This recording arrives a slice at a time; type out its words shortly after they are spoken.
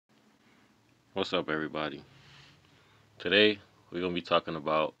What's up, everybody? Today we're gonna be talking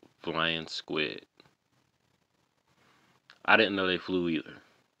about flying squid. I didn't know they flew either,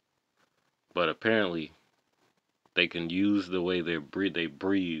 but apparently they can use the way they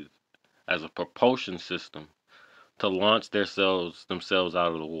breathe as a propulsion system to launch themselves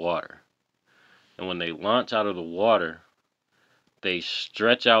out of the water. And when they launch out of the water, they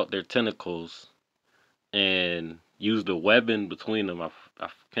stretch out their tentacles and use the webbing between them. I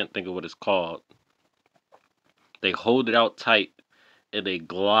can't think of what it's called. They hold it out tight and they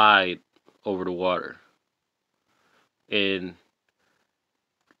glide over the water. And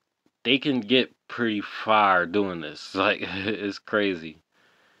they can get pretty far doing this. Like it's crazy.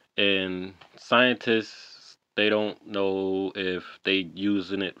 And scientists they don't know if they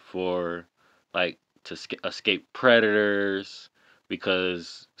using it for like to escape predators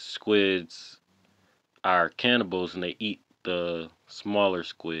because squids are cannibals and they eat the smaller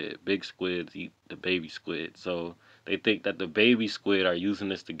squid. Big squids eat the baby squid. So they think that the baby squid are using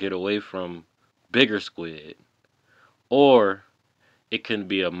this to get away from bigger squid, or it can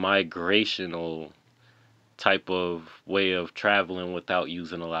be a migrational type of way of traveling without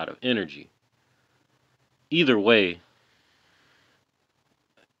using a lot of energy. Either way,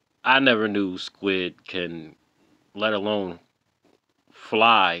 I never knew squid can, let alone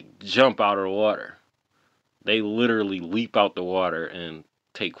fly, jump out of the water. They literally leap out the water and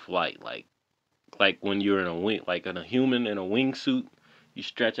take flight, like when you're in a wing, like in a human in a wingsuit. You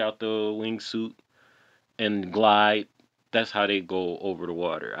stretch out the wingsuit and glide. That's how they go over the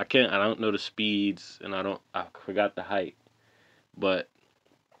water. I don't know the speeds, and I forgot the height, but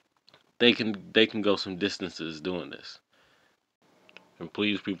they can go some distances doing this. And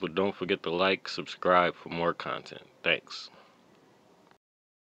please, people, don't forget to like, subscribe for more content. Thanks.